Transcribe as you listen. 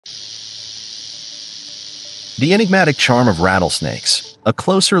The enigmatic charm of rattlesnakes, a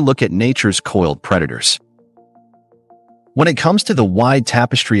closer look at nature's coiled predators. When it comes to the wide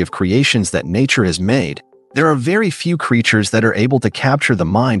tapestry of creations that nature has made, there are very few creatures that are able to capture the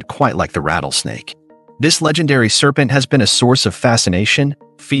mind quite like the rattlesnake. This legendary serpent has been a source of fascination,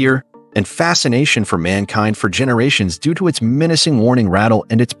 fear, and fascination for mankind for generations due to its menacing warning rattle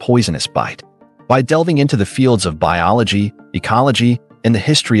and its poisonous bite. By delving into the fields of biology, ecology, and the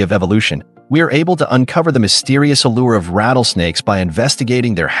history of evolution, we are able to uncover the mysterious allure of rattlesnakes by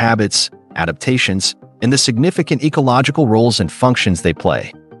investigating their habits, adaptations, and the significant ecological roles and functions they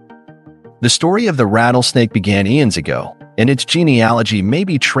play. The story of the rattlesnake began eons ago, and its genealogy may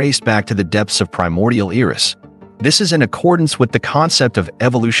be traced back to the depths of primordial eras. This is in accordance with the concept of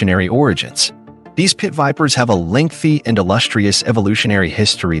evolutionary origins. These pit vipers have a lengthy and illustrious evolutionary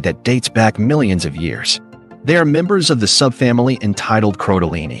history that dates back millions of years. They are members of the subfamily entitled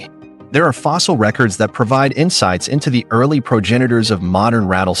Crotolini. There are fossil records that provide insights into the early progenitors of modern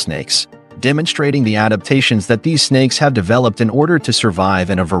rattlesnakes, demonstrating the adaptations that these snakes have developed in order to survive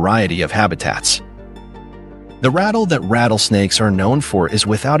in a variety of habitats. The rattle that rattlesnakes are known for is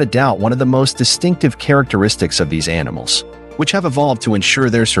without a doubt one of the most distinctive characteristics of these animals, which have evolved to ensure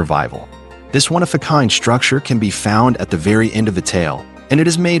their survival. This one-of-a-kind structure can be found at the very end of the tail, and it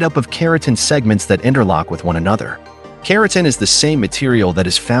is made up of keratin segments that interlock with one another. Keratin is the same material that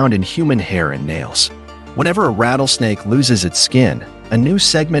is found in human hair and nails. Whenever a rattlesnake loses its skin, a new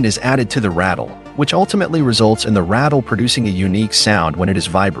segment is added to the rattle, which ultimately results in the rattle producing a unique sound when it is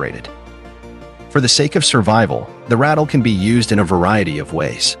vibrated. For the sake of survival, the rattle can be used in a variety of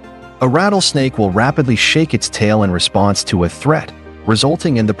ways. A rattlesnake will rapidly shake its tail in response to a threat,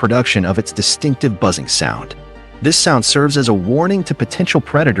 resulting in the production of its distinctive buzzing sound. This sound serves as a warning to potential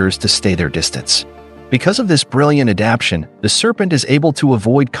predators to stay their distance. Because of this brilliant adaptation, the serpent is able to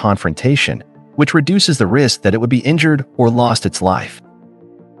avoid confrontation, which reduces the risk that it would be injured or lost its life.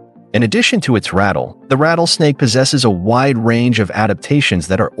 In addition to its rattle, the rattlesnake possesses a wide range of adaptations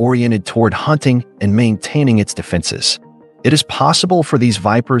that are oriented toward hunting and maintaining its defenses. It is possible for these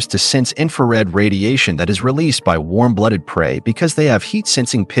vipers to sense infrared radiation that is released by warm-blooded prey because they have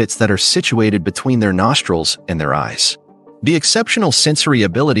heat-sensing pits that are situated between their nostrils and their eyes. The exceptional sensory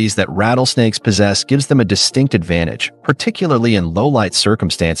abilities that rattlesnakes possess gives them a distinct advantage, particularly in low-light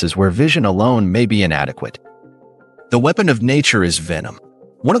circumstances where vision alone may be inadequate. The weapon of nature is venom.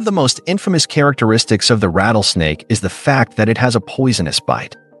 One of the most infamous characteristics of the rattlesnake is the fact that it has a poisonous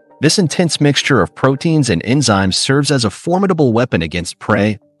bite. This intense mixture of proteins and enzymes serves as a formidable weapon against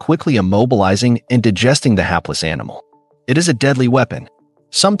prey, quickly immobilizing and digesting the hapless animal. It is a deadly weapon.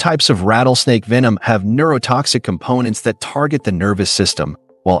 Some types of rattlesnake venom have neurotoxic components that target the nervous system,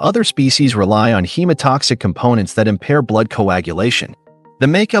 while other species rely on hemotoxic components that impair blood coagulation. The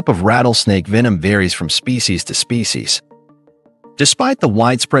makeup of rattlesnake venom varies from species to species. Despite the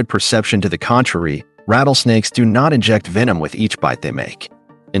widespread perception to the contrary, rattlesnakes do not inject venom with each bite they make.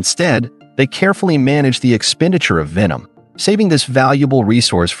 Instead, they carefully manage the expenditure of venom, saving this valuable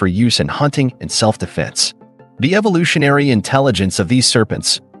resource for use in hunting and self-defense. The evolutionary intelligence of these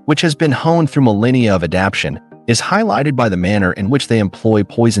serpents, which has been honed through millennia of adaptation, is highlighted by the manner in which they employ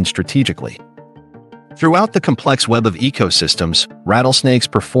poison strategically. Throughout the complex web of ecosystems, rattlesnakes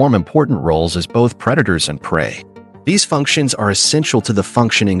perform important roles as both predators and prey. These functions are essential to the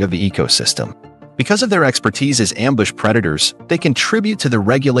functioning of the ecosystem. Because of their expertise as ambush predators, they contribute to the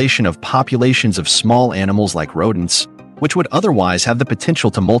regulation of populations of small animals like rodents, which would otherwise have the potential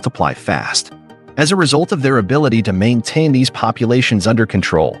to multiply fast. As a result of their ability to maintain these populations under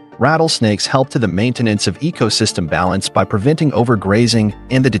control, rattlesnakes help to the maintenance of ecosystem balance by preventing overgrazing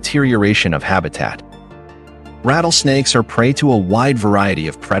and the deterioration of habitat. Rattlesnakes are prey to a wide variety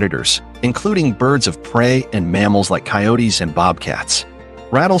of predators, including birds of prey and mammals like coyotes and bobcats.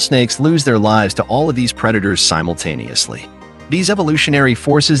 Rattlesnakes lose their lives to all of these predators simultaneously. These evolutionary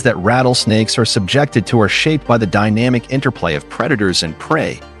forces that rattlesnakes are subjected to are shaped by the dynamic interplay of predators and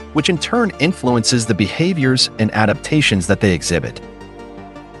prey, which in turn influences the behaviors and adaptations that they exhibit.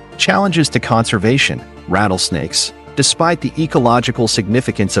 Challenges to conservation: rattlesnakes, despite the ecological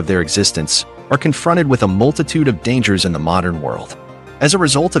significance of their existence, are confronted with a multitude of dangers in the modern world. As a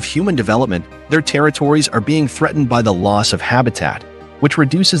result of human development, their territories are being threatened by the loss of habitat, which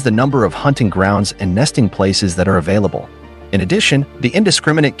reduces the number of hunting grounds and nesting places that are available. In addition, the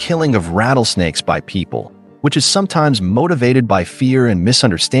indiscriminate killing of rattlesnakes by people, which is sometimes motivated by fear and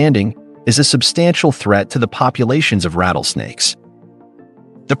misunderstanding, is a substantial threat to the populations of rattlesnakes.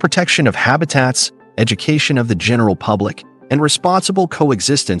 The protection of habitats, education of the general public, and responsible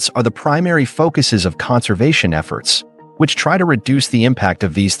coexistence are the primary focuses of conservation efforts, which try to reduce the impact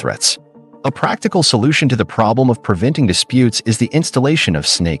of these threats. A practical solution to the problem of preventing disputes is the installation of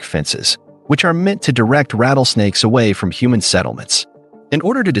snake fences, which are meant to direct rattlesnakes away from human settlements. In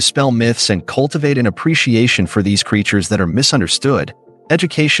order to dispel myths and cultivate an appreciation for these creatures that are misunderstood,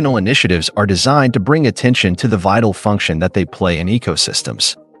 educational initiatives are designed to bring attention to the vital function that they play in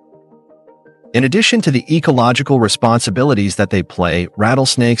ecosystems. In addition to the ecological responsibilities that they play,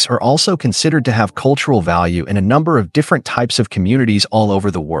 rattlesnakes are also considered to have cultural value in a number of different types of communities all over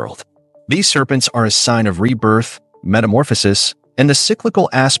the world. These serpents are a sign of rebirth, metamorphosis, and the cyclical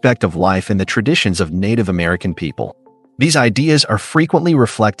aspect of life in the traditions of Native American people. These ideas are frequently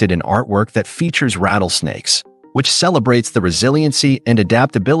reflected in artwork that features rattlesnakes, which celebrates the resiliency and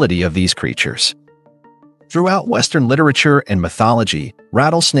adaptability of these creatures. Throughout Western literature and mythology,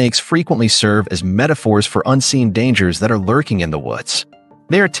 rattlesnakes frequently serve as metaphors for unseen dangers that are lurking in the woods.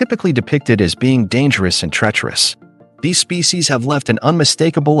 They are typically depicted as being dangerous and treacherous. These species have left an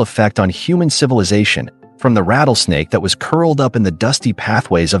unmistakable effect on human civilization, from the rattlesnake that was curled up in the dusty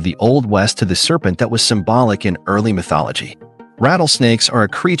pathways of the Old West to the serpent that was symbolic in early mythology. Rattlesnakes are a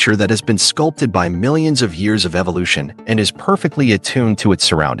creature that has been sculpted by millions of years of evolution and is perfectly attuned to its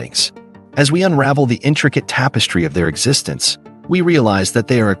surroundings. As we unravel the intricate tapestry of their existence, we realize that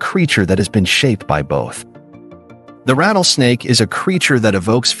they are a creature that has been shaped by both. The rattlesnake is a creature that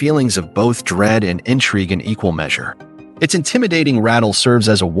evokes feelings of both dread and intrigue in equal measure. Its intimidating rattle serves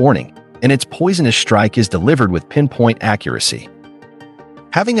as a warning, and its poisonous strike is delivered with pinpoint accuracy.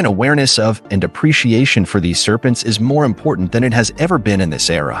 Having an awareness of and appreciation for these serpents is more important than it has ever been in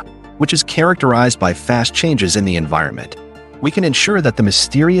this era, which is characterized by fast changes in the environment. We can ensure that the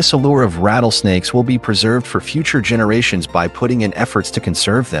mysterious allure of rattlesnakes will be preserved for future generations by putting in efforts to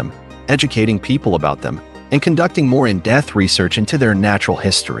conserve them, educating people about them, and conducting more in-depth research into their natural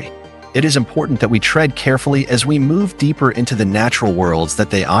history. It is important that we tread carefully as we move deeper into the natural worlds that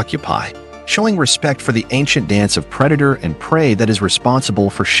they occupy, showing respect for the ancient dance of predator and prey that is responsible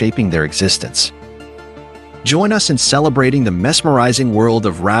for shaping their existence. Join us in celebrating the mesmerizing world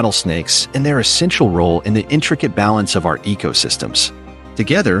of rattlesnakes and their essential role in the intricate balance of our ecosystems.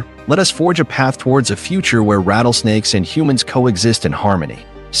 Together, let us forge a path towards a future where rattlesnakes and humans coexist in harmony,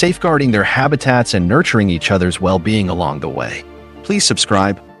 safeguarding their habitats and nurturing each other's well-being along the way. Please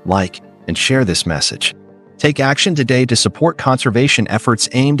subscribe, like, and share this message. Take action today to support conservation efforts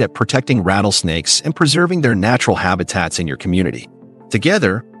aimed at protecting rattlesnakes and preserving their natural habitats in your community.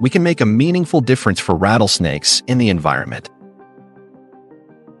 Together, we can make a meaningful difference for rattlesnakes in the environment.